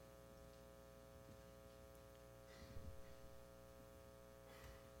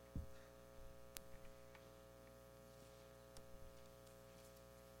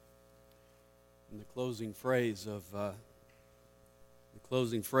closing phrase of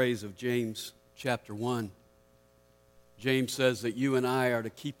James chapter 1. James says that you and I are to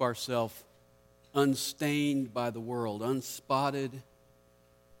keep ourselves unstained by the world, unspotted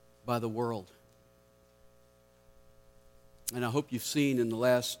by the world. And I hope you've seen in the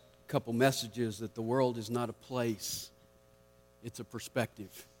last couple messages that the world is not a place, it's a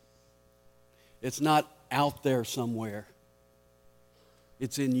perspective. It's not out there somewhere.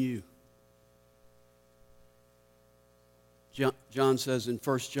 It's in you. John says in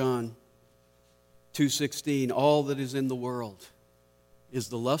 1 John 2:16, all that is in the world is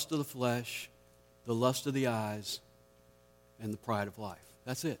the lust of the flesh, the lust of the eyes, and the pride of life.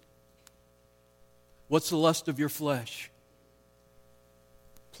 That's it. What's the lust of your flesh?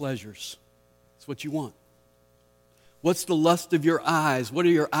 Pleasures. That's what you want. What's the lust of your eyes? What do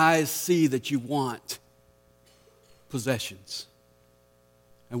your eyes see that you want? Possessions.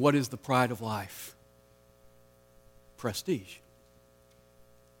 And what is the pride of life? Prestige.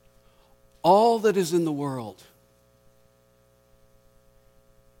 All that is in the world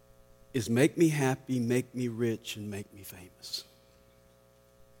is make me happy, make me rich, and make me famous.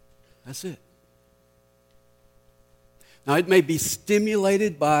 That's it. Now, it may be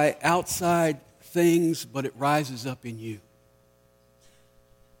stimulated by outside things, but it rises up in you.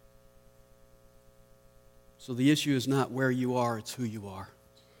 So the issue is not where you are, it's who you are.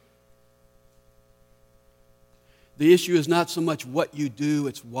 The issue is not so much what you do,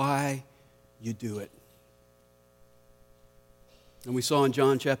 it's why you do it. And we saw in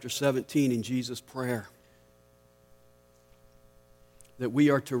John chapter 17 in Jesus' prayer that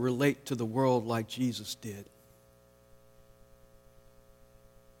we are to relate to the world like Jesus did.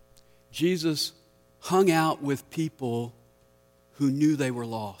 Jesus hung out with people who knew they were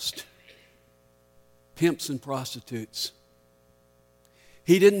lost. Pimps and prostitutes.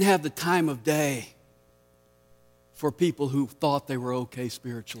 He didn't have the time of day for people who thought they were okay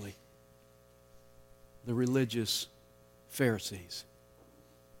spiritually. The religious Pharisees.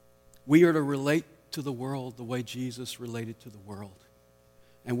 We are to relate to the world the way Jesus related to the world.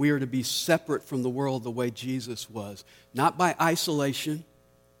 And we are to be separate from the world the way Jesus was. Not by isolation,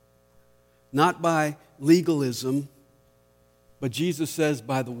 not by legalism, but Jesus says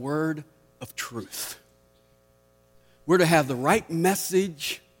by the word of truth. We're to have the right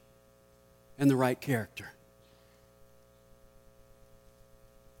message and the right character.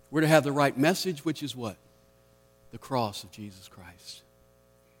 We're to have the right message, which is what? The cross of Jesus Christ.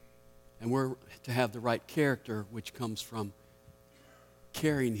 And we're to have the right character, which comes from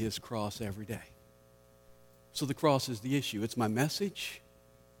carrying His cross every day. So the cross is the issue. It's my message,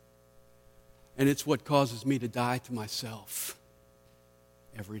 and it's what causes me to die to myself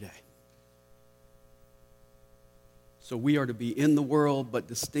every day. So we are to be in the world, but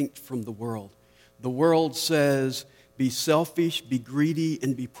distinct from the world. The world says, be selfish, be greedy,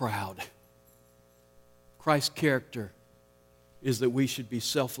 and be proud. Christ's character is that we should be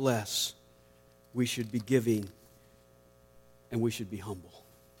selfless, we should be giving, and we should be humble.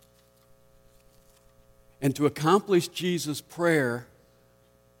 And to accomplish Jesus' prayer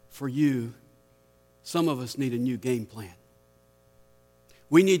for you, some of us need a new game plan.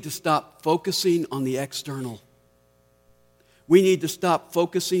 We need to stop focusing on the external. We need to stop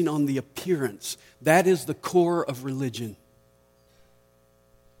focusing on the appearance. That is the core of religion.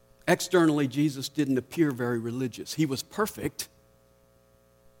 Externally, Jesus didn't appear very religious. He was perfect,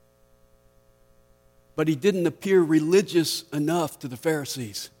 but He didn't appear religious enough to the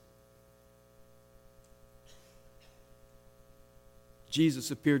Pharisees. Jesus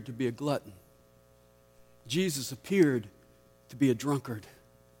appeared to be a glutton. Jesus appeared to be a drunkard.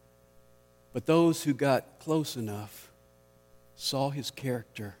 But those who got close enough saw His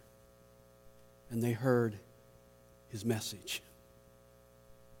character, and they heard His message.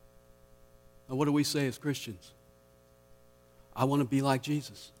 Now, what do we say as Christians? I want to be like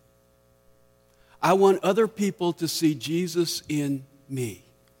Jesus. I want other people to see Jesus in me.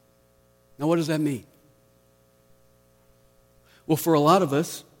 Now, what does that mean? Well, for a lot of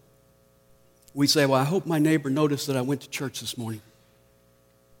us, we say, well, I hope my neighbor noticed that I went to church this morning.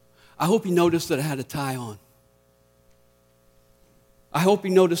 I hope he noticed that I had a tie on. I hope he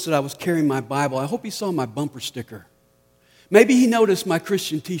noticed that I was carrying my Bible. I hope he saw my bumper sticker. Maybe he noticed my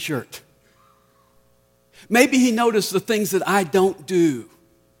Christian t-shirt. Maybe he noticed the things that I don't do.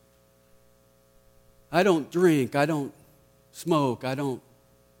 I don't drink. I don't smoke. I don't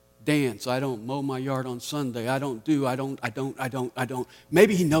dance. I don't mow my yard on Sunday. I don't.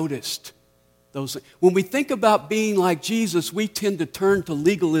 Maybe he noticed those things. When we think about being like Jesus, we tend to turn to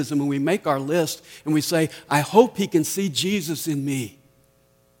legalism and we make our list and we say, I hope he can see Jesus in me.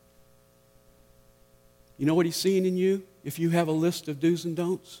 You know what he's seeing in you? If you have a list of do's and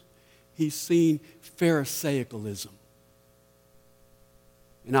don'ts, he's seeing Pharisaicalism.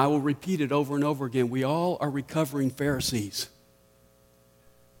 And I will repeat it over and over again. We all are recovering Pharisees.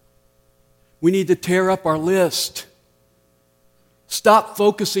 We need to tear up our list. Stop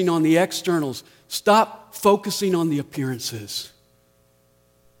focusing on the externals. Stop focusing on the appearances.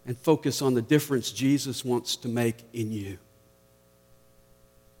 And focus on the difference Jesus wants to make in you.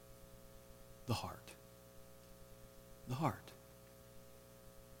 The heart. The heart.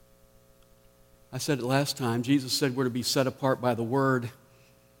 I said it last time. Jesus said we're to be set apart by the Word.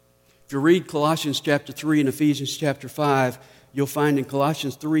 If you read Colossians chapter 3 and Ephesians chapter 5, you'll find in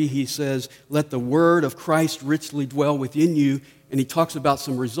Colossians 3 he says, let the Word of Christ richly dwell within you. And he talks about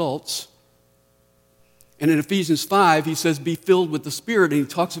some results. And in Ephesians 5, he says, be filled with the Spirit. And he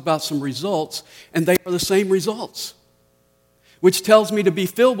talks about some results. And they are the same results. Which tells me to be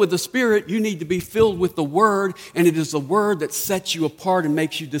filled with the Spirit, you need to be filled with the Word. And it is the Word that sets you apart and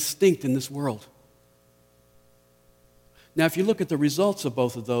makes you distinct in this world. Now, if you look at the results of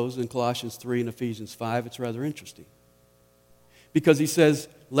both of those in Colossians 3 and Ephesians 5, it's rather interesting. Because he says,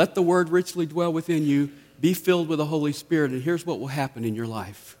 let the Word richly dwell within you, be filled with the Holy Spirit, and here's what will happen in your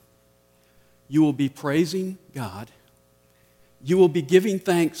life. You will be praising God, you will be giving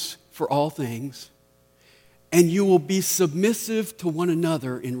thanks for all things, and you will be submissive to one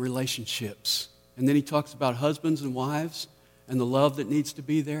another in relationships. And then he talks about husbands and wives and the love that needs to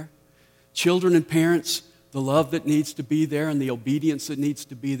be there. Children and parents, the love that needs to be there and the obedience that needs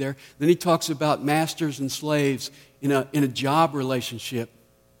to be there. Then he talks about masters and slaves in a job relationship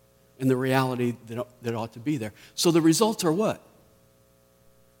and the reality that ought to be there. So the results are what?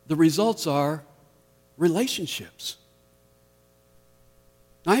 The results are relationships.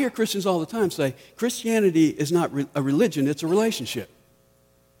 Now, I hear Christians all the time say, Christianity is not a religion, it's a relationship.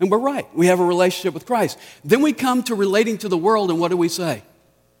 And we're right. We have a relationship with Christ. Then we come to relating to the world, and what do we say?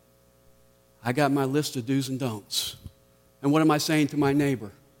 I got my list of do's and don'ts. And what am I saying to my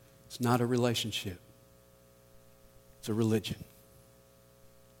neighbor? It's not a relationship. It's a religion.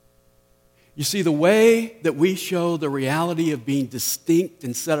 You see, the way that we show the reality of being distinct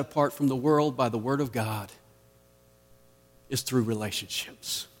and set apart from the world by the Word of God is through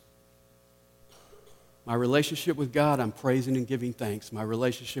relationships. My relationship with God, I'm praising and giving thanks. My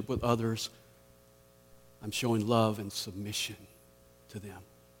relationship with others, I'm showing love and submission to them.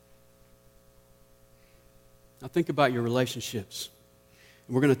 Now think about your relationships.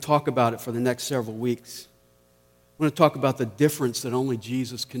 And we're going to talk about it for the next several weeks. I'm going to talk about the difference that only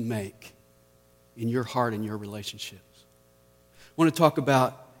Jesus can make in your heart and your relationships. I want to talk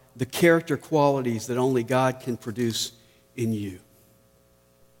about the character qualities that only God can produce in you.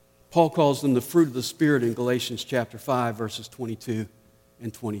 Paul calls them the fruit of the Spirit in Galatians chapter 5, verses 22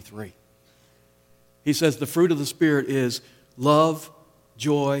 and 23. He says the fruit of the Spirit is love,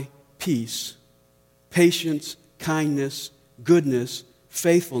 joy, peace, patience, kindness, goodness,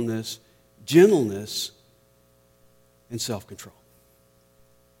 faithfulness, gentleness, and self-control.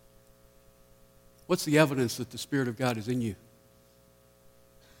 What's the evidence that the Spirit of God is in you?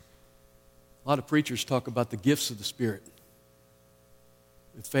 A lot of preachers talk about the gifts of the Spirit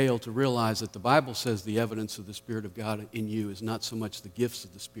and fail to realize that the Bible says the evidence of the Spirit of God in you is not so much the gifts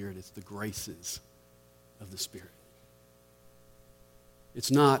of the Spirit, it's the graces of the Spirit.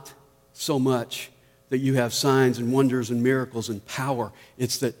 It's not so much that you have signs and wonders and miracles and power.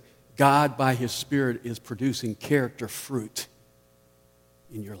 It's that God, by His Spirit, is producing character fruit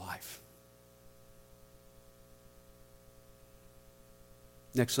in your life.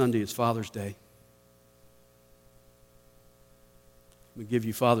 Next Sunday is Father's Day. I'm going to give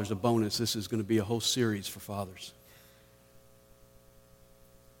you fathers a bonus. This is going to be a whole series for fathers.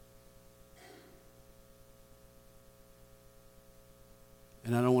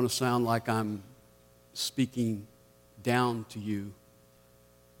 And I don't want to sound like I'm speaking down to you.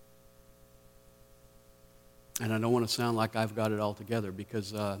 And I don't want to sound like I've got it all together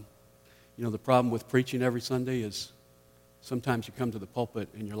because, the problem with preaching every Sunday is sometimes you come to the pulpit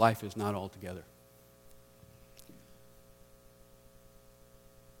and your life is not all together.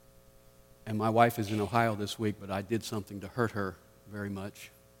 And my wife is in Ohio this week, but I did something to hurt her very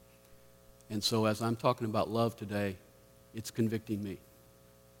much. And so as I'm talking about love today, it's convicting me.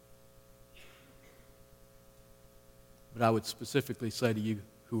 But I would specifically say to you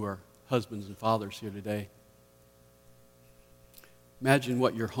who are husbands and fathers here today, imagine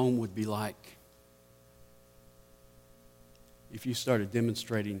what your home would be like if you started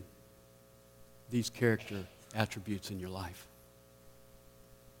demonstrating these character attributes in your life.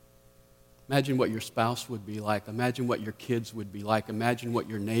 Imagine what your spouse would be like. Imagine what your kids would be like. Imagine what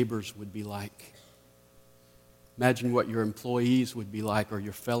your neighbors would be like Imagine what your employees would be like or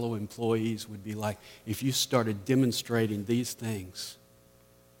your fellow employees would be like if you started demonstrating these things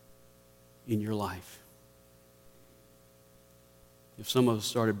in your life. If some of us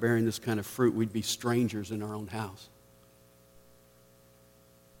started bearing this kind of fruit, we'd be strangers in our own house.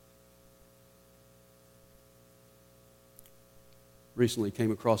 Recently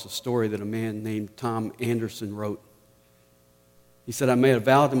came across a story that a man named Tom Anderson wrote. He said, I made a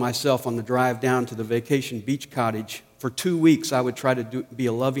vow to myself on the drive down to the vacation beach cottage. For 2 weeks, I would try to be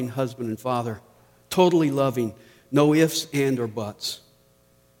a loving husband and father, totally loving, no ifs, and or buts.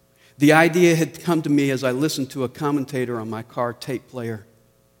 The idea had come to me as I listened to a commentator on my car tape player.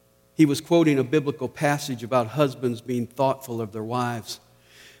 He was quoting a biblical passage about husbands being thoughtful of their wives.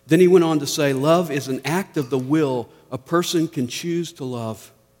 Then he went on to say, love is an act of the will a person can choose to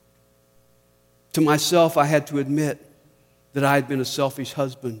love. To myself, I had to admit that I had been a selfish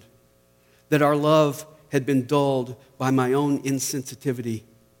husband, that our love had been dulled by my own insensitivity.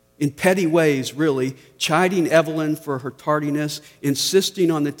 In petty ways, really, chiding Evelyn for her tardiness,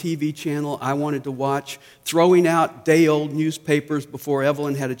 insisting on the TV channel I wanted to watch, throwing out day-old newspapers before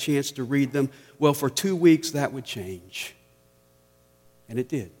Evelyn had a chance to read them. Well, for 2 weeks, that would change. And it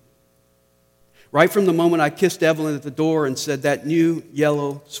did. Right from the moment I kissed Evelyn at the door and said, that new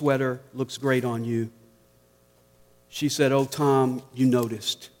yellow sweater looks great on you, she said, oh, Tom, you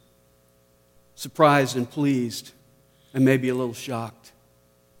noticed. Surprised and pleased, and maybe a little shocked.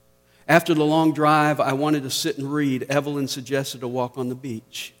 After the long drive, I wanted to sit and read. Evelyn suggested a walk on the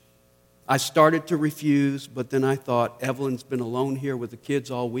beach. I started to refuse, but then I thought, Evelyn's been alone here with the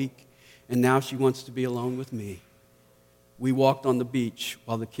kids all week, and now she wants to be alone with me. We walked on the beach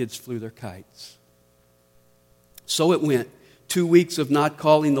while the kids flew their kites. So it went. 2 weeks of not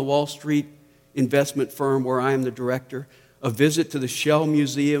calling the Wall Street investment firm where I am the director, a visit to the Shell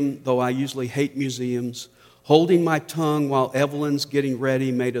Museum, though I usually hate museums, holding my tongue while Evelyn's getting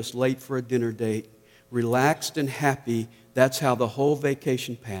ready made us late for a dinner date. Relaxed and happy, that's how the whole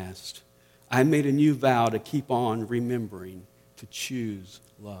vacation passed. I made a new vow to keep on remembering to choose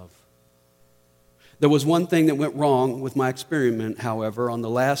love. There was one thing that went wrong with my experiment, however. On the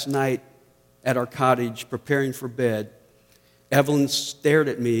last night at our cottage, preparing for bed, Evelyn stared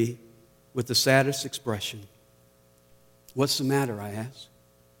at me with the saddest expression. What's the matter, I asked.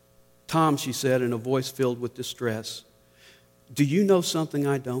 Tom, she said in a voice filled with distress, do you know something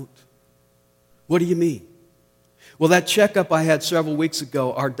I don't? What do you mean? Well, that checkup I had several weeks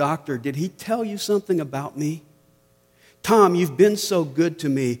ago, our doctor, did he tell you something about me? Tom, you've been so good to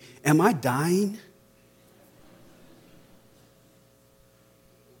me. Am I dying?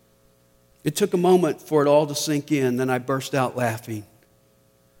 It took a moment for it all to sink in, then I burst out laughing.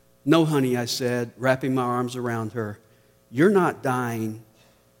 No, honey, I said, wrapping my arms around her. You're not dying.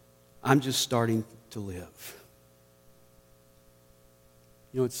 I'm just starting to live.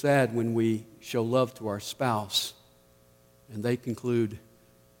 You know, it's sad when we show love to our spouse and they conclude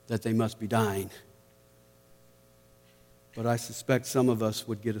that they must be dying. But I suspect some of us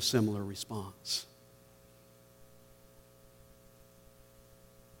would get a similar response.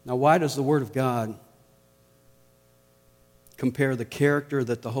 Now, why does the Word of God compare the character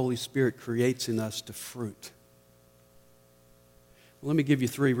that the Holy Spirit creates in us to fruit? Well, let me give you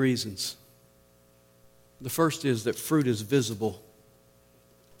 3 reasons. The first is that fruit is visible.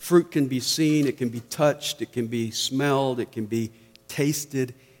 Fruit can be seen, it can be touched, it can be smelled, it can be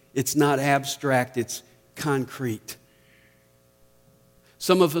tasted. It's not abstract, it's concrete.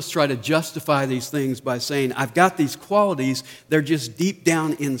 Some of us try to justify these things by saying, I've got these qualities, they're just deep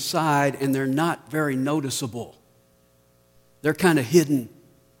down inside and they're not very noticeable. They're kind of hidden.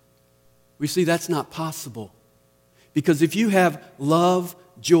 We see that's not possible. Because if you have love,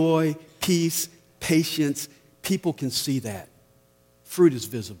 joy, peace, patience, people can see that. Fruit is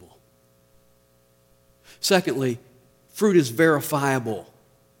visible. Secondly, fruit is verifiable.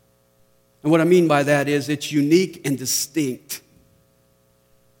 And what I mean by that is it's unique and distinct.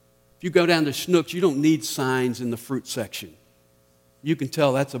 If you go down to Schnucks, you don't need signs in the fruit section. You can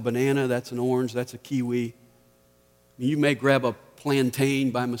tell that's a banana, that's an orange, that's a kiwi. You may grab a plantain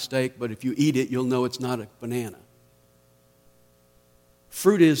by mistake, but if you eat it, you'll know it's not a banana.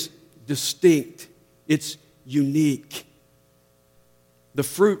 Fruit is distinct. It's unique. The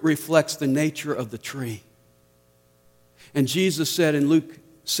fruit reflects the nature of the tree. And Jesus said in Luke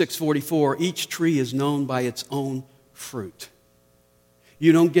 6:44, each tree is known by its own fruit.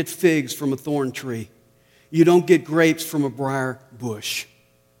 You don't get figs from a thorn tree. You don't get grapes from a briar bush.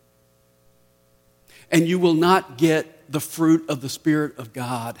 And you will not get the fruit of the Spirit of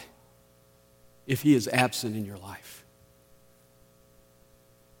God if He is absent in your life.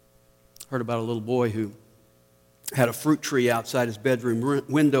 Heard about a little boy who had a fruit tree outside his bedroom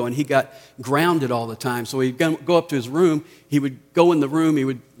window, and he got grounded all the time. So he'd go up to his room, he would go in the room, he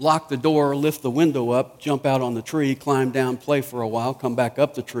would lock the door, lift the window up, jump out on the tree, climb down, play for a while, come back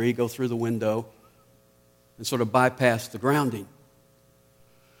up the tree, go through the window, and sort of bypass the grounding.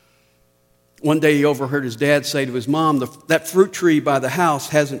 One day he overheard his dad say to his mom, "That fruit tree by the house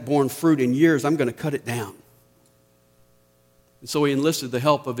hasn't borne fruit in years. I'm going to cut it down." And so he enlisted the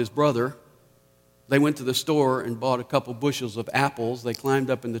help of his brother. They went to the store and bought a couple bushels of apples. They climbed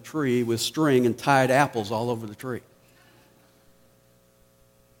up in the tree with string and tied apples all over the tree.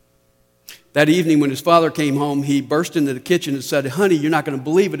 That evening when his father came home, he burst into the kitchen and said, "Honey, you're not going to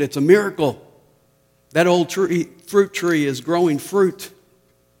believe it. It's a miracle. That old fruit tree is growing fruit."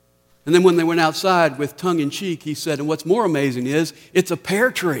 And then when they went outside with tongue-in-cheek, he said, "And what's more amazing is it's a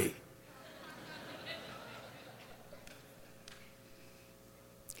pear tree."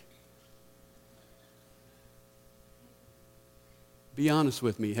 Be honest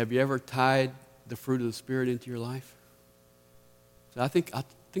with me. Have you ever tied the fruit of the Spirit into your life? So I think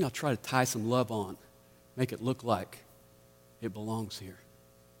I'll try to tie some love on, make it look like it belongs here.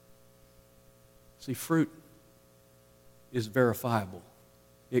 See, fruit is verifiable.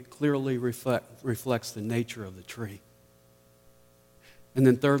 It clearly reflects the nature of the tree. And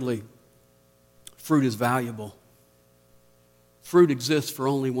then thirdly, fruit is valuable. Fruit exists for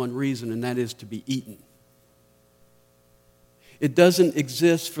only one reason, and that is to be eaten. It doesn't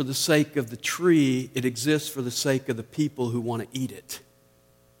exist for the sake of the tree. It exists for the sake of the people who want to eat it.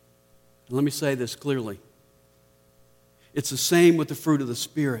 And let me say this clearly. It's the same with the fruit of the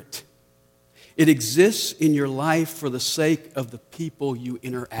Spirit. It exists in your life for the sake of the people you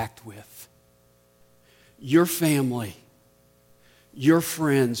interact with. Your family, your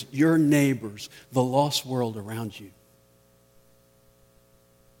friends, your neighbors, the lost world around you.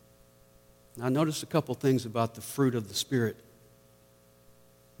 Now, notice a couple things about the fruit of the Spirit.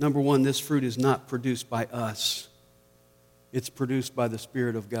 Number one, this fruit is not produced by us. It's produced by the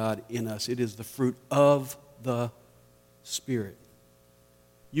Spirit of God in us. It is the fruit of the Spirit.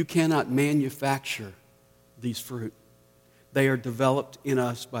 You cannot manufacture these fruit. They are developed in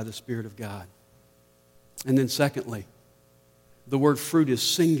us by the Spirit of God. And then secondly, the word fruit is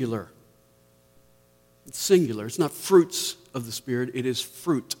singular. It's singular. It's not fruits of the Spirit. It is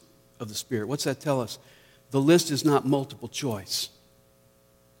fruit of the Spirit. What's that tell us? The list is not multiple choice.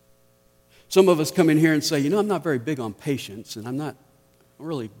 Some of us come in here and say, I'm not very big on patience, and I'm not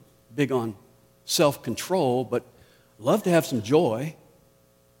really big on self-control, but I'd love to have some joy.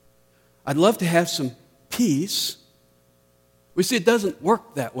 I'd love to have some peace. We see it doesn't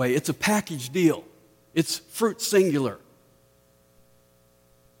work that way. It's a package deal. It's fruit singular.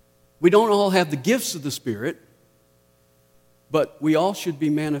 We don't all have the gifts of the Spirit, but we all should be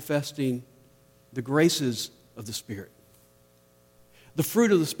manifesting the graces of the Spirit. The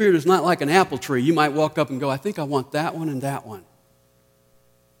fruit of the Spirit is not like an apple tree. You might walk up and go, I think I want that one and that one.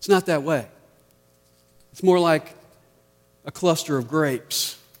 It's not that way. It's more like a cluster of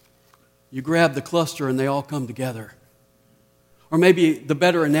grapes. You grab the cluster and they all come together. Or maybe the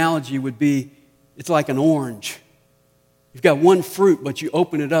better analogy would be, it's like an orange. You've got one fruit, but you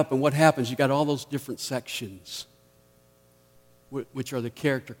open it up and what happens? You've got all those different sections, which are the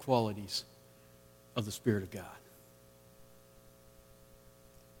character qualities of the Spirit of God.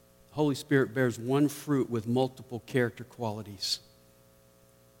 The Holy Spirit bears one fruit with multiple character qualities.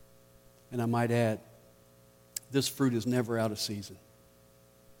 And I might add, this fruit is never out of season.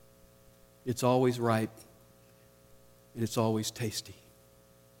 It's always ripe, and it's always tasty.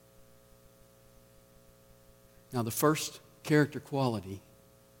 Now, the first character quality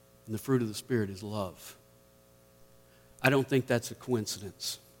in the fruit of the Spirit is love. I don't think that's a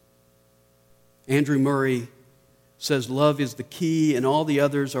coincidence. Andrew Murray says love is the key, and all the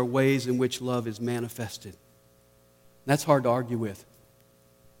others are ways in which love is manifested. That's hard to argue with.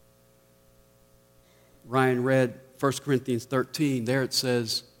 Ryan read 1 Corinthians 13. There it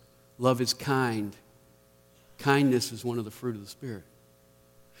says, love is kind. Kindness is one of the fruit of the Spirit.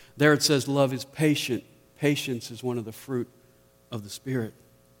 There it says love is patient. Patience is one of the fruit of the Spirit.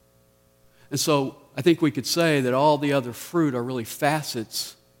 And so I think we could say that all the other fruit are really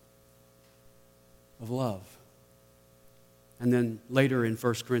facets of love. And then later in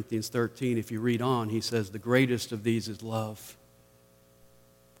 1 Corinthians 13, if you read on, he says the greatest of these is love.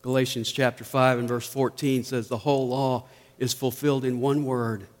 Galatians chapter 5 and verse 14 says the whole law is fulfilled in one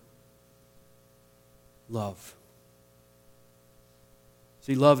word, love.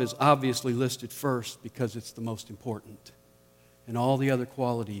 See, love is obviously listed first because it's the most important. And all the other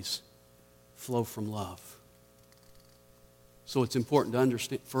qualities flow from love. So it's important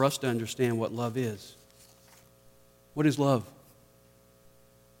for us to understand what love is. What is love?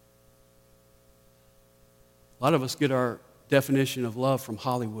 A lot of us get our definition of love from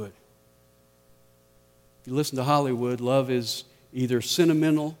Hollywood. If you listen to Hollywood, love is either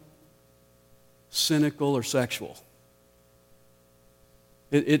sentimental, cynical, or sexual.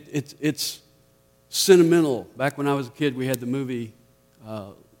 It's sentimental. Back when I was a kid, we had the movie,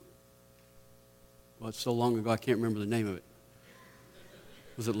 it's so long ago I can't remember the name of it.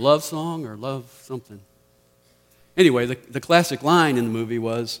 Was it Love Song or Love something? Anyway, the classic line in the movie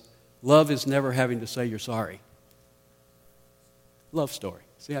was, love is never having to say you're sorry. Love story.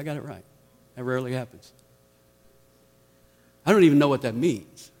 See, I got it right. That rarely happens. I don't even know what that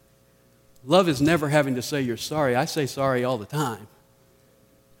means. Love is never having to say you're sorry. I say sorry all the time,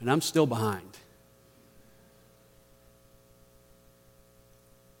 and I'm still behind.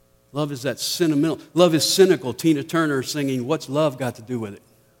 Love is that sentimental. Love is cynical. Tina Turner singing, "What's love got to do with it?"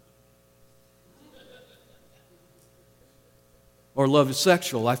 Or love is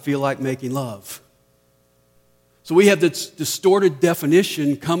sexual. I feel like making love. So we have this distorted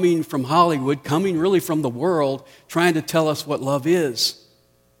definition coming from Hollywood, coming really from the world, trying to tell us what love is.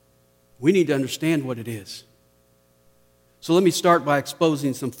 We need to understand what it is. So let me start by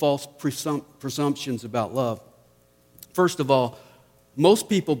exposing some false presumptions about love. First of all, most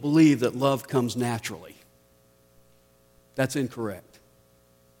people believe that love comes naturally. That's incorrect.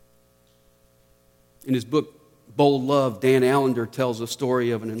 In his book, Bold Love, Dan Allender tells a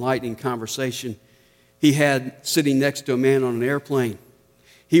story of an enlightening conversation he had sitting next to a man on an airplane.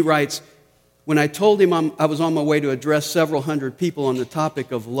 He writes, "When I told him I was on my way to address several hundred people on the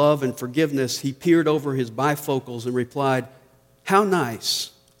topic of love and forgiveness, he peered over his bifocals and replied, 'How nice.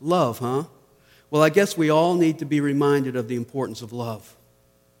 Love, huh? Well, I guess we all need to be reminded of the importance of love.'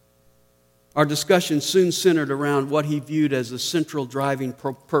 Our discussion soon centered around what he viewed as the central driving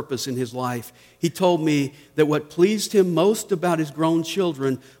purpose in his life. He told me that what pleased him most about his grown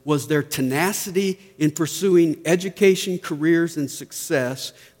children was their tenacity in pursuing education, careers, and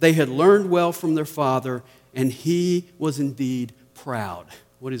success. They had learned well from their father, and he was indeed proud."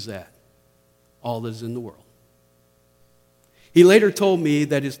 What is that? All that is in the world. He later told me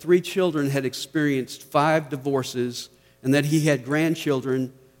that his 3 children had experienced 5 divorces and that he had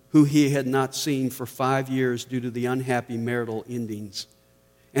grandchildren who he had not seen for 5 years due to the unhappy marital endings.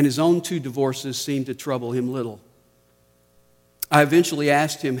 And his own 2 divorces seemed to trouble him little. I eventually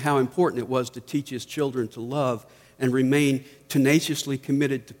asked him how important it was to teach his children to love and remain tenaciously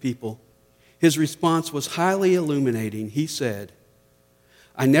committed to people. His response was highly illuminating. He said,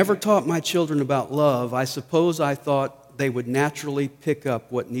 "I never taught my children about love. I suppose I thought they would naturally pick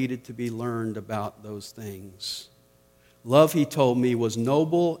up what needed to be learned about those things. Love," he told me, "was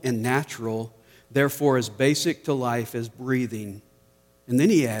noble and natural, therefore as basic to life as breathing." And then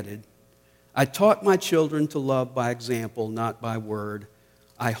he added, "I taught my children to love by example, not by word.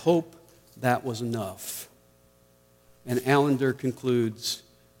 I hope that was enough." And Allender concludes,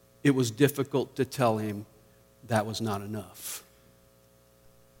 it was difficult to tell him that was not enough.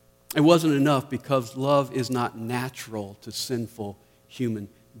 It wasn't enough because love is not natural to sinful human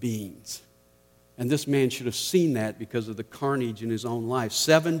beings. And this man should have seen that because of the carnage in his own life.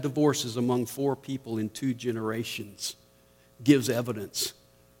 7 divorces among 4 people in 2 generations gives evidence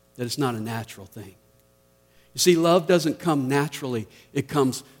that it's not a natural thing. You see, love doesn't come naturally. It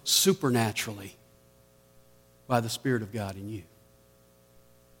comes supernaturally by the Spirit of God in you.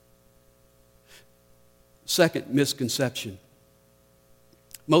 Second misconception.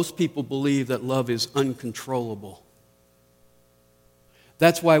 Most people believe that love is uncontrollable.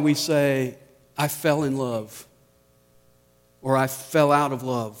 That's why we say, "I fell in love," or "I fell out of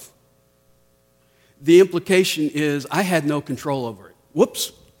love." The implication is, I had no control over it.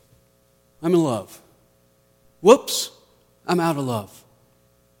 Whoops, I'm in love. Whoops, I'm out of love.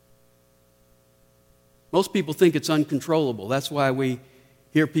 Most people think it's uncontrollable. That's why we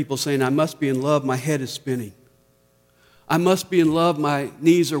hear people saying, "I must be in love, my head is spinning. I must be in love, my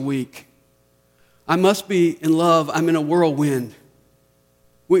knees are weak. I must be in love, I'm in a whirlwind."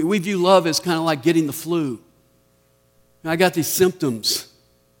 We view love as kind of like getting the flu. I got these symptoms,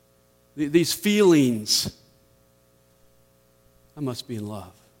 these feelings. I must be in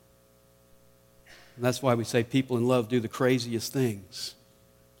love. And that's why we say people in love do the craziest things.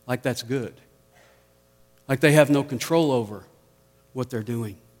 Like that's good. Like they have no control over what they're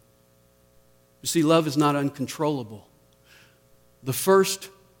doing. You see, love is not uncontrollable. The first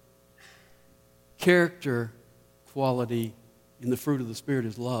character quality in the fruit of the Spirit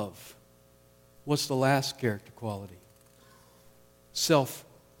is love. What's the last character quality?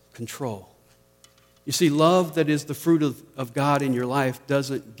 Self-control. You see, love that is the fruit of God in your life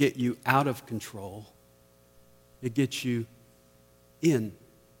doesn't get you out of control. It gets you in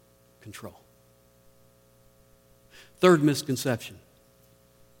control. Third misconception.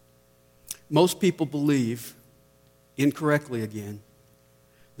 Most people believe, incorrectly again,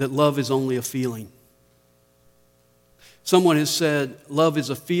 that love is only a feeling. Someone has said, love is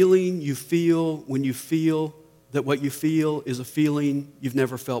a feeling you feel when you feel that what you feel is a feeling you've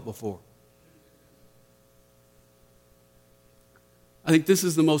never felt before. I think this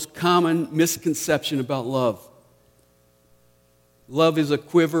is the most common misconception about love. Love is a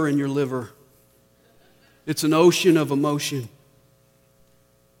quiver in your liver. It's an ocean of emotion.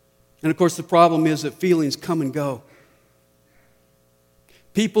 And of course, the problem is that feelings come and go.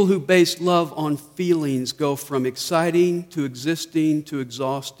 People who base love on feelings go from exciting to existing to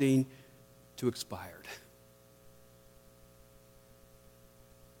exhausting to expired.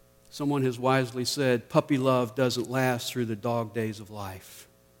 Someone has wisely said, puppy love doesn't last through the dog days of life.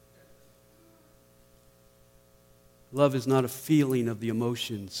 Love is not a feeling of the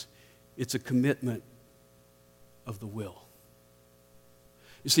emotions. It's a commitment of the will.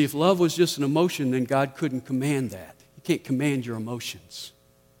 You see, if love was just an emotion, then God couldn't command that. He can't command your emotions.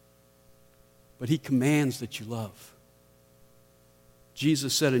 But He commands that you love.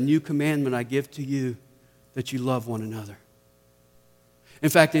 Jesus said, a new commandment I give to you, that you love one another. In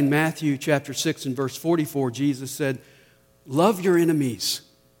fact, in Matthew chapter 6 and verse 44, Jesus said, love your enemies.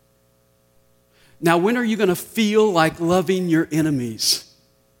 Now, when are you going to feel like loving your enemies?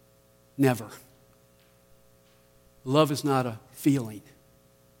 Never. Love is not a feeling.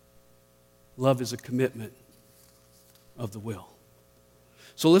 Love is a commitment of the will.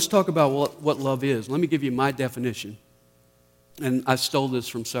 So let's talk about what love is. Let me give you my definition. And I stole this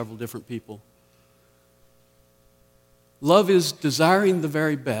from several different people. Love is desiring the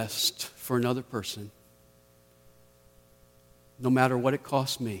very best for another person, no matter what it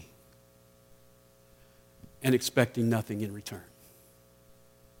costs me, and expecting nothing in return.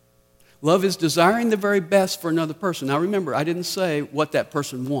 Love is desiring the very best for another person. Now remember, I didn't say what that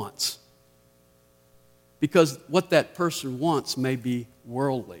person wants, because what that person wants may be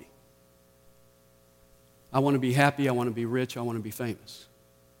worldly. I want to be happy, I want to be rich, I want to be famous.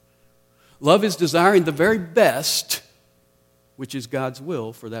 Love is desiring the very best, which is God's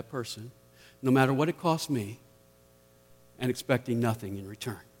will for that person, no matter what it costs me, and expecting nothing in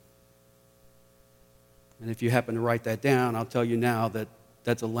return. And if you happen to write that down, I'll tell you now that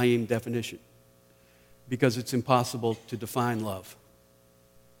that's a lame definition, because it's impossible to define love.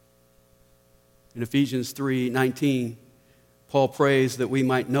 In Ephesians 3:19, Paul prays that we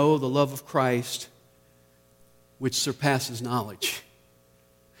might know the love of Christ, which surpasses knowledge.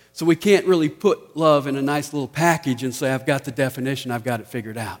 So we can't really put love in a nice little package and say, I've got the definition, I've got it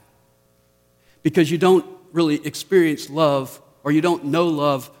figured out. Because you don't really experience love, or you don't know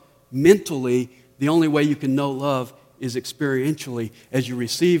love mentally. The only way you can know love is experientially, as you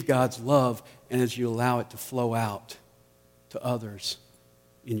receive God's love and as you allow it to flow out to others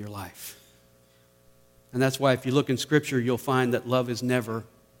in your life. And that's why if you look in Scripture, you'll find that love is never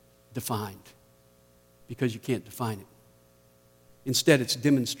defined, because you can't define it. Instead, it's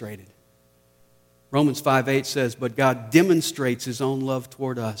demonstrated. Romans 5:8 says, but God demonstrates His own love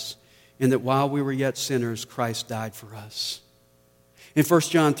toward us, in that while we were yet sinners, Christ died for us. In 1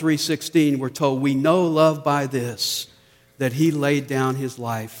 John 3:16, we're told, we know love by this, that He laid down His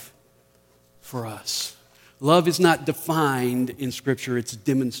life for us. Love is not defined in Scripture, it's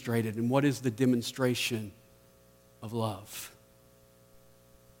demonstrated. And what is the demonstration of love?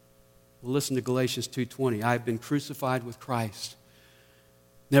 Well, listen to Galatians 2:20. I have been crucified with Christ.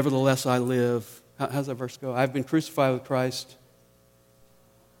 Nevertheless, I live. How's that verse go? I've been crucified with Christ.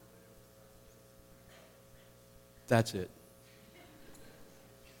 That's it.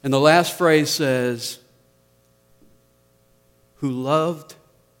 And the last phrase says, who loved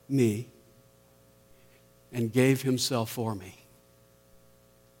me and gave Himself for me.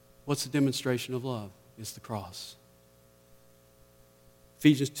 What's the demonstration of love? It's the cross.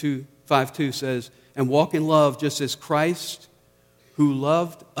 Ephesians 5:2 says, and walk in love just as Christ, who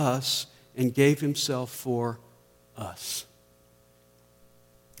loved us and gave Himself for us.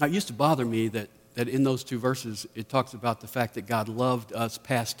 Now, it used to bother me that in those two verses, it talks about the fact that God loved us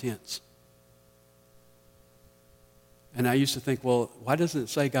past tense. And I used to think, well, why doesn't it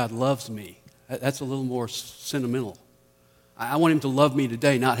say God loves me? That's a little more sentimental. I want Him to love me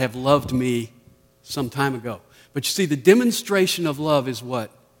today, not have loved me some time ago. But you see, the demonstration of love is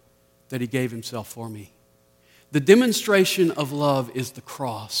what? That He gave Himself for me. The demonstration of love is the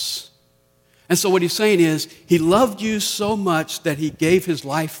cross. And so what He's saying is, He loved you so much that He gave His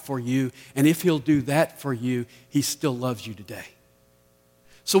life for you, and if He'll do that for you, He still loves you today.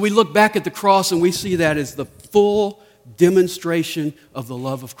 So we look back at the cross and we see that as the full demonstration of the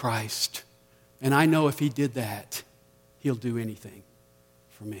love of Christ. And I know if he did that, he'll do anything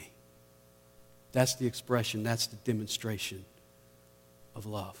for me. That's the expression, that's the demonstration of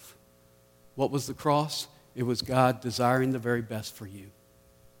love. What was the cross? It was God desiring the very best for you,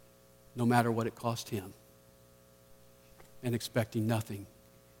 no matter what it cost him, and expecting nothing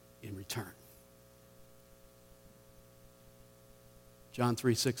in return. John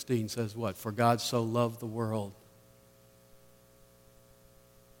 3:16 says what? For God so loved the world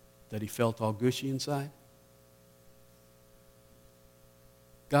that he felt all gushy inside.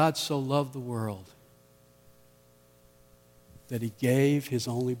 God so loved the world that he gave his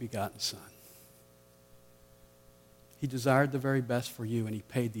only begotten Son. He desired the very best for you, and he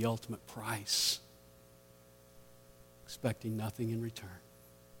paid the ultimate price, expecting nothing in return.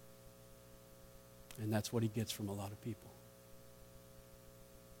 And that's what he gets from a lot of people.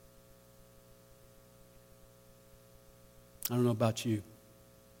 I don't know about you,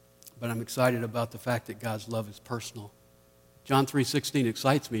 but I'm excited about the fact that God's love is personal. John 3:16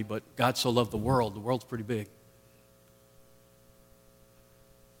 excites me, but God so loved the world. The world's pretty big.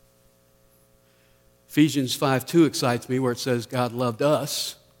 Ephesians 5:2 excites me, where it says God loved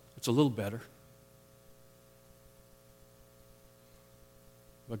us. It's a little better.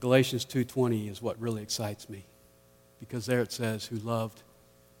 But Galatians 2:20 is what really excites me, because there it says, who loved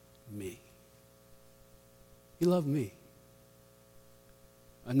me. He loved me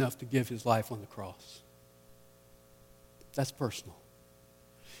enough to give his life on the cross. That's personal.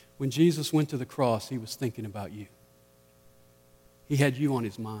 When Jesus went to the cross, he was thinking about you. He had you on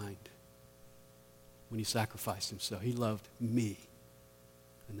his mind when he sacrificed himself. He loved me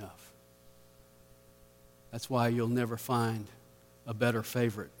enough. That's why you'll never find a better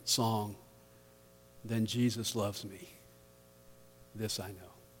favorite song than Jesus Loves Me. This I know.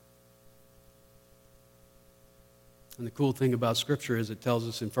 And the cool thing about Scripture is it tells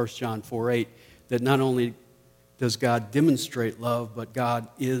us in 1 John 4:8 that not only does God demonstrate love, but God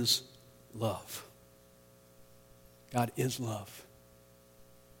is love. God is love.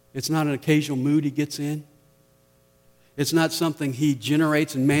 It's not an occasional mood he gets in. It's not something he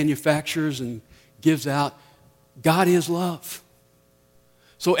generates and manufactures and gives out. God is love.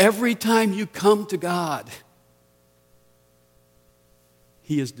 So every time you come to God,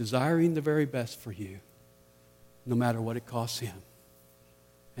 he is desiring the very best for you, no matter what it costs him,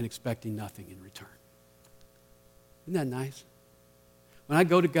 and expecting nothing in return. Isn't that nice? When I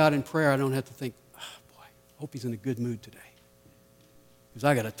go to God in prayer, I don't have to think, oh boy, I hope he's in a good mood today, because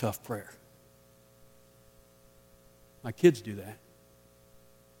I got a tough prayer. My kids do that.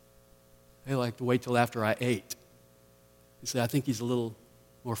 They like to wait till after I ate. They say, I think he's a little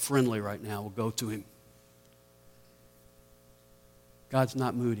more friendly right now. We'll go to him. God's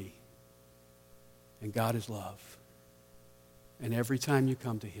not moody, and God is love. And every time you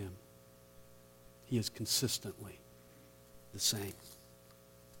come to him, he is consistently the same.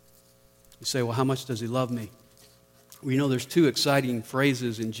 You say, well, how much does he love me? Well, you know, there's two exciting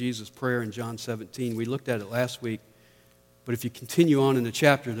phrases in Jesus' prayer in John 17. We looked at it last week. But if you continue on in the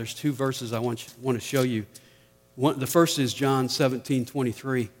chapter, there's two verses I want to show you. The first is John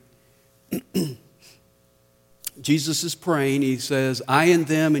 17:23. Jesus is praying. He says, I and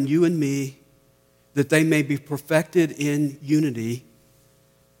them and you and me, that they may be perfected in unity,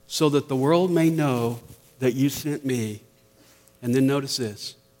 so that the world may know that you sent me. And then notice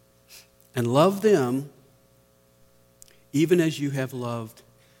this, and love them even as you have loved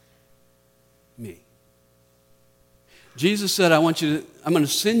me. Jesus said, I'm going to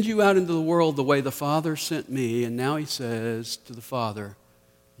send you out into the world the way the Father sent me. And now he says to the Father,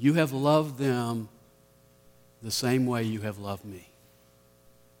 you have loved them the same way you have loved me.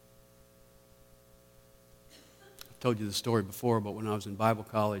 I've told you the story before, but when I was in Bible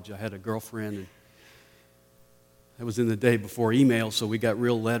college, I had a girlfriend, and that was in the day before email, so we got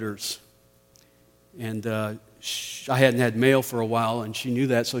real letters. And I hadn't had mail for a while, and she knew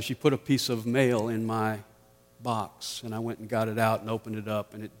that, so she put a piece of mail in my box, and I went and got it out and opened it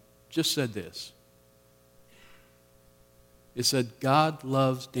up, and it just said this. It said, God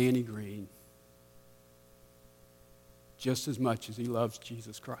loves Danny Green just as much as he loves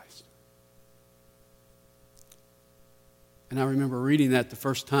Jesus Christ. And I remember reading that the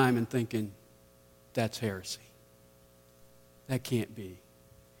first time and thinking, that's heresy. That can't be.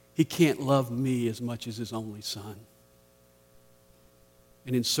 He can't love me as much as his only son.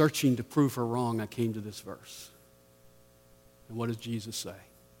 And in searching to prove her wrong, I came to this verse. And what does Jesus say?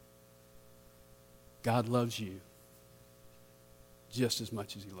 God loves you just as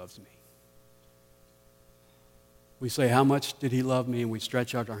much as he loves me. We say, how much did he love me? And we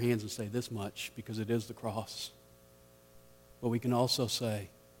stretch out our hands and say this much because it is the cross. But we can also say,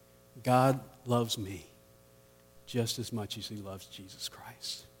 God loves me just as much as he loves Jesus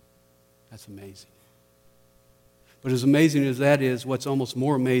Christ. That's amazing. But as amazing as that is, what's almost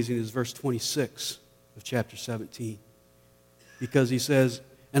more amazing is verse 26 of chapter 17. Because he says,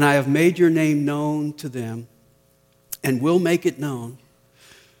 and I have made your name known to them and will make it known,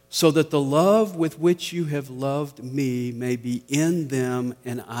 so that the love with which you have loved me may be in them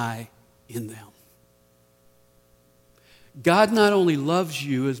and I in them. God not only loves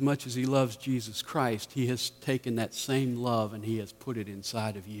you as much as he loves Jesus Christ, he has taken that same love and he has put it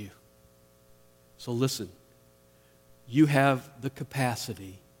inside of you. So listen, you have the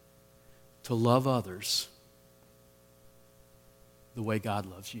capacity to love others the way God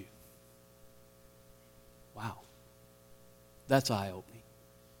loves you. Wow. That's eye-opening.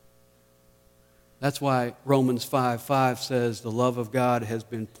 That's why Romans 5:5 says the love of God has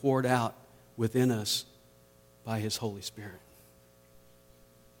been poured out within us by his Holy Spirit.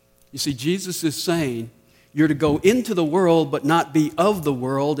 You see, Jesus is saying you're to go into the world but not be of the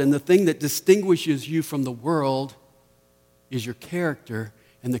world, and the thing that distinguishes you from the world is your character,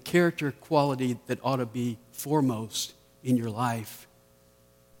 and the character quality that ought to be foremost in your life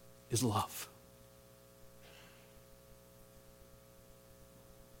is love.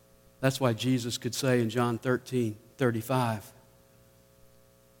 That's why Jesus could say in John 13:35,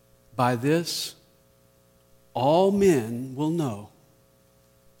 by this all men will know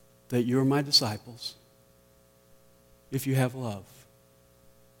that you're my disciples if you have love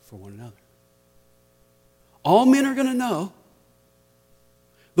for one another. All men are going to know.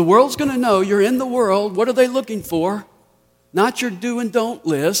 The world's going to know you're in the world. What are they looking for? Not your do and don't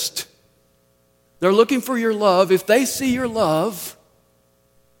list. They're looking for your love. If they see your love,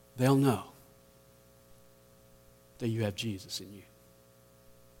 they'll know that you have Jesus in you.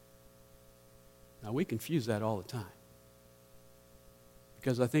 Now, we confuse that all the time.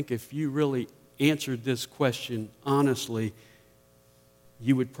 Because I think if you really answered this question honestly,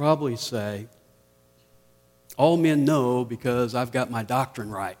 you would probably say, all men know because I've got my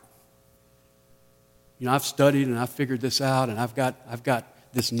doctrine right. You know, I've studied and I've figured this out, and I've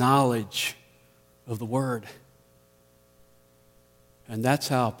got this knowledge of the Word. And that's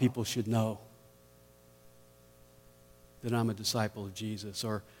how people should know that I'm a disciple of Jesus.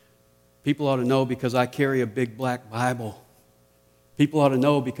 Or people ought to know because I carry a big black Bible. People ought to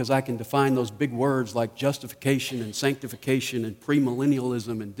know because I can define those big words like justification and sanctification and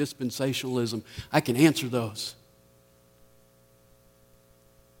premillennialism and dispensationalism. I can answer those.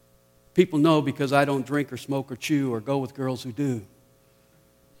 People know because I don't drink or smoke or chew or go with girls who do.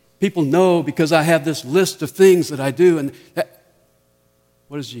 People know because I have this list of things that I do. And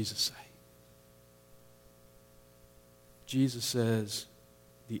what does Jesus say? Jesus says,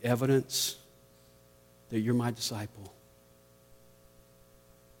 the evidence that you're my disciple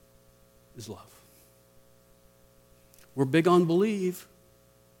is love. We're big on believe.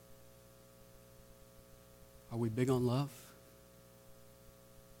 Are we big on love?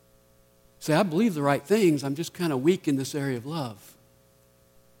 Say, I believe the right things. I'm just kind of weak in this area of love.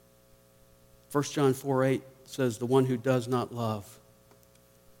 1 John 4:8 says, the one who does not love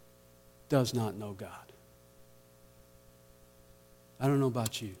does not know God. I don't know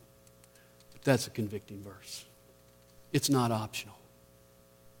about you, but that's a convicting verse. It's not optional.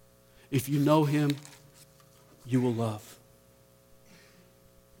 If you know him, you will love.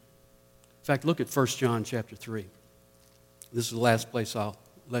 In fact, look at 1 John chapter 3. This is the last place I'll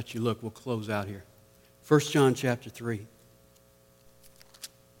let you look. We'll close out here. 1 John chapter 3.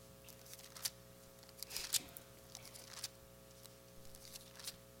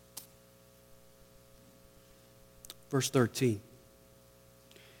 Verse 13.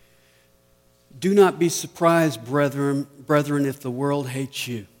 Do not be surprised, brethren, if the world hates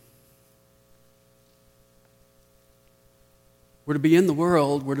you. We're to be in the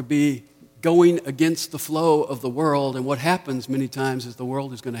world. We're to be going against the flow of the world. And what happens many times is the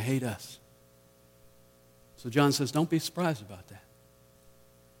world is going to hate us. So John says, don't be surprised about that.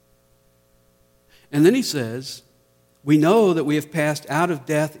 And then he says, we know that we have passed out of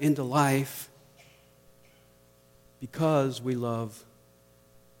death into life because we love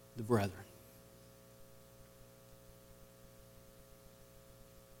the brethren.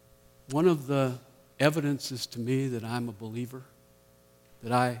 One of the evidences to me that I'm a believer,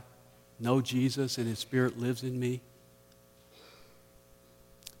 that I know Jesus and his Spirit lives in me,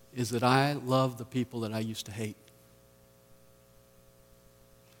 is that I love the people that I used to hate.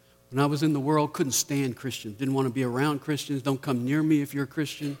 When I was in the world, couldn't stand Christians, didn't want to be around Christians, don't come near me if you're a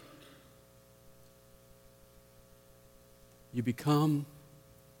Christian. You become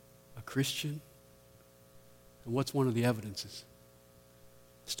a Christian, and what's one of the evidences?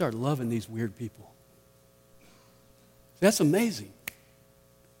 Start loving these weird people. That's amazing.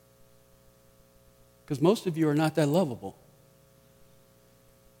 Because most of you are not that lovable.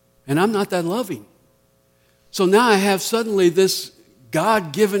 And I'm not that loving. So now I have suddenly this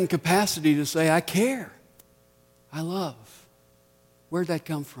God-given capacity to say, I care. I love. Where'd that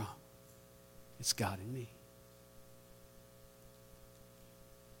come from? It's God in me.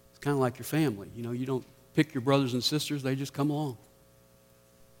 It's kind of like your family. You know, you don't pick your brothers and sisters, they just come along.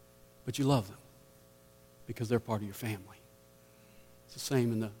 But you love them because they're part of your family. It's the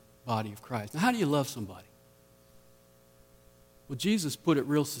same in the body of Christ. Now, how do you love somebody? Well, Jesus put it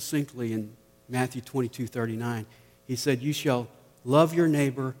real succinctly in Matthew 22:39. He said, you shall love your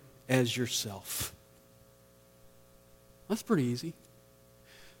neighbor as yourself. That's pretty easy.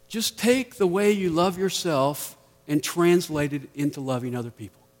 Just take the way you love yourself and translate it into loving other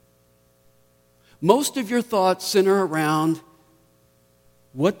people. Most of your thoughts center around,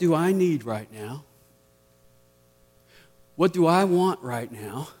 what do I need right now? What do I want right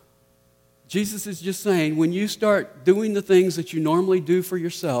now? Jesus is just saying, when you start doing the things that you normally do for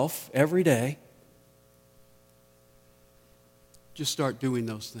yourself every day, just start doing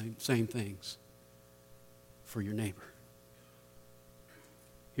those same things for your neighbor.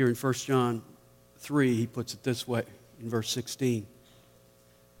 Here in 1 John 3, he puts it this way in verse 16.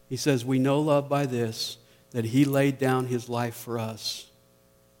 He says, we know love by this, that he laid down his life for us.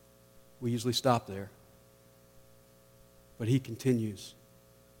 We usually stop there. But he continues.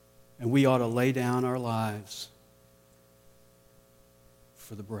 And we ought to lay down our lives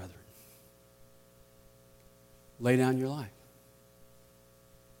for the brethren. Lay down your life.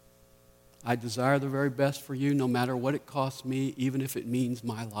 I desire the very best for you, no matter what it costs me, even if it means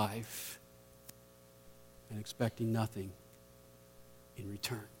my life, and expecting nothing in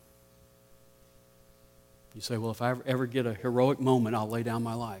return. You say, well, if I ever get a heroic moment, I'll lay down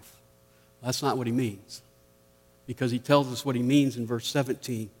my life. That's not what he means. Because he tells us what he means in verse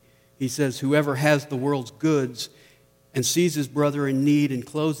 17. He says, whoever has the world's goods and sees his brother in need and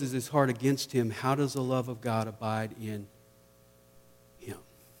closes his heart against him, how does the love of God abide in him?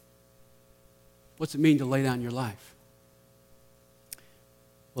 What's it mean to lay down your life?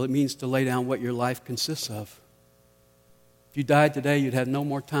 Well, it means to lay down what your life consists of. If you died today, you'd have no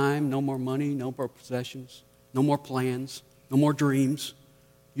more time, no more money, no more possessions, no more plans, no more dreams.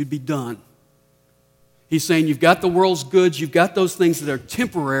 You'd be done. He's saying you've got the world's goods, you've got those things that are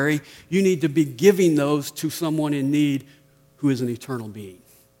temporary. You need to be giving those to someone in need who is an eternal being.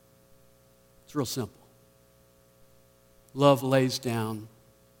 It's real simple. Love lays down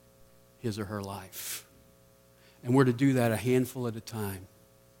his or her life. And we're to do that a handful at a time,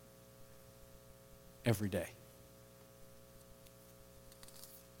 every day.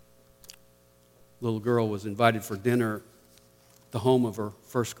 Little girl was invited for dinner at the home of her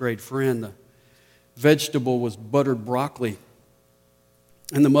first grade friend. The vegetable was buttered broccoli.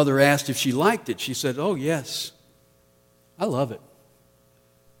 And the mother asked if she liked it. She said, oh, yes, I love it.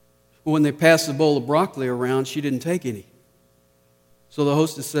 But when they passed the bowl of broccoli around, she didn't take any. So the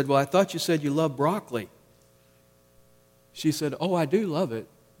hostess said, well, I thought you said you love broccoli. She said, oh, I do love it,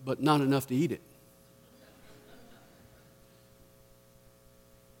 but not enough to eat it.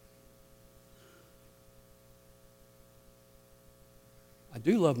 I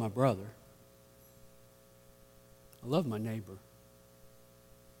do love my brother. I love my neighbor.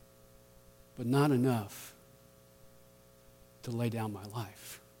 But not enough to lay down my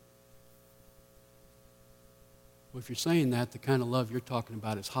life. Well, if you're saying that, the kind of love you're talking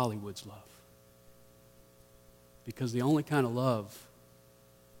about is Hollywood's love. Because the only kind of love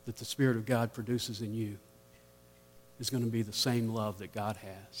that the Spirit of God produces in you is going to be the same love that God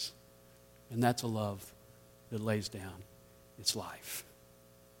has. And that's a love that lays down its life.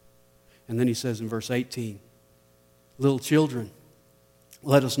 And then he says in verse 18, little children,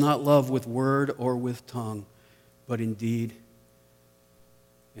 let us not love with word or with tongue, but in deed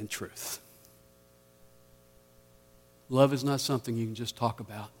and truth. Love is not something you can just talk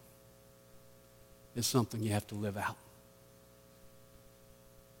about. It's something you have to live out.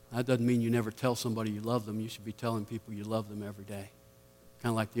 That doesn't mean you never tell somebody you love them. You should be telling people you love them every day.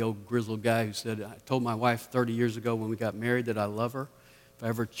 Kind of like the old grizzled guy who said, I told my wife 30 years ago when we got married that I love her. If I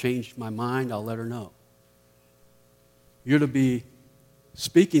ever changed my mind, I'll let her know. You're to be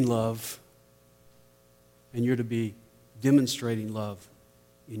speaking love, and you're to be demonstrating love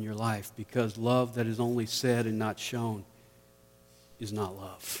in your life, because love that is only said and not shown is not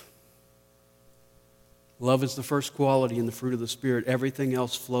love. Love is the first quality in the fruit of the Spirit. Everything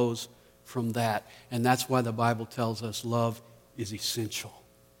else flows from that. And that's why the Bible tells us love is essential.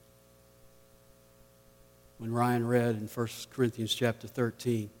 When Ryan read in 1 Corinthians chapter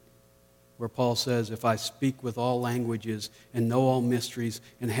 13, where Paul says, if I speak with all languages and know all mysteries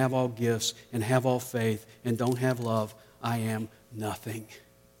and have all gifts and have all faith and don't have love, I am nothing.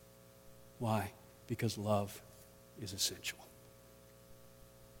 Why? Because love is essential.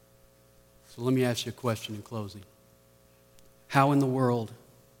 So let me ask you a question in closing. How in the world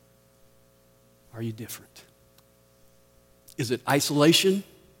are you different? Is it isolation?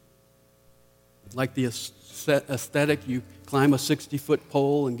 Like the aesthetic, you climb a 60-foot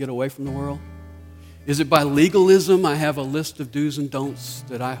pole and get away from the world? Is it by legalism? I have a list of do's and don'ts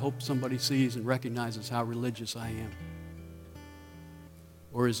that I hope somebody sees and recognizes how religious I am.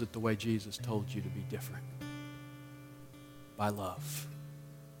 Or is it the way Jesus told you to be different? By love.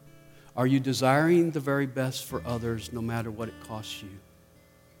 Are you desiring the very best for others no matter what it costs you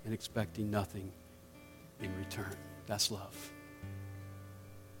and expecting nothing in return? That's love.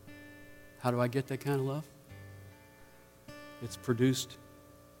 How do I get that kind of love? It's produced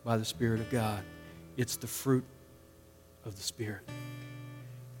by the Spirit of God. It's the fruit of the Spirit.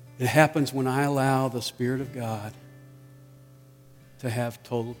 It happens when I allow the Spirit of God to have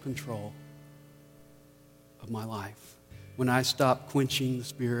total control of my life. When I stop quenching the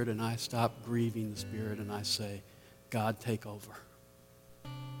Spirit and I stop grieving the Spirit and I say, God, take over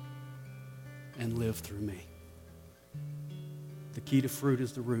and live through me. The key to fruit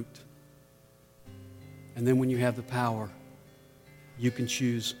is the root. And then when you have the power, you can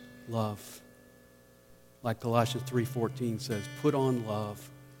choose love. Like Colossians 3:14 says, put on love,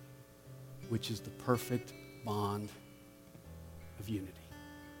 which is the perfect bond of unity.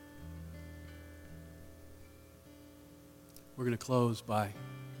 We're going to close by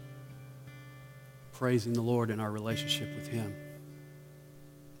praising the Lord in our relationship with Him.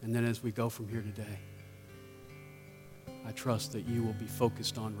 And then as we go from here today, I trust that you will be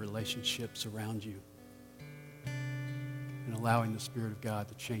focused on relationships around you and allowing the Spirit of God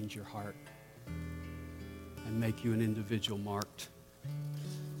to change your heart and make you an individual marked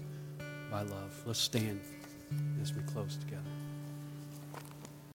by love. Let's stand as we close together.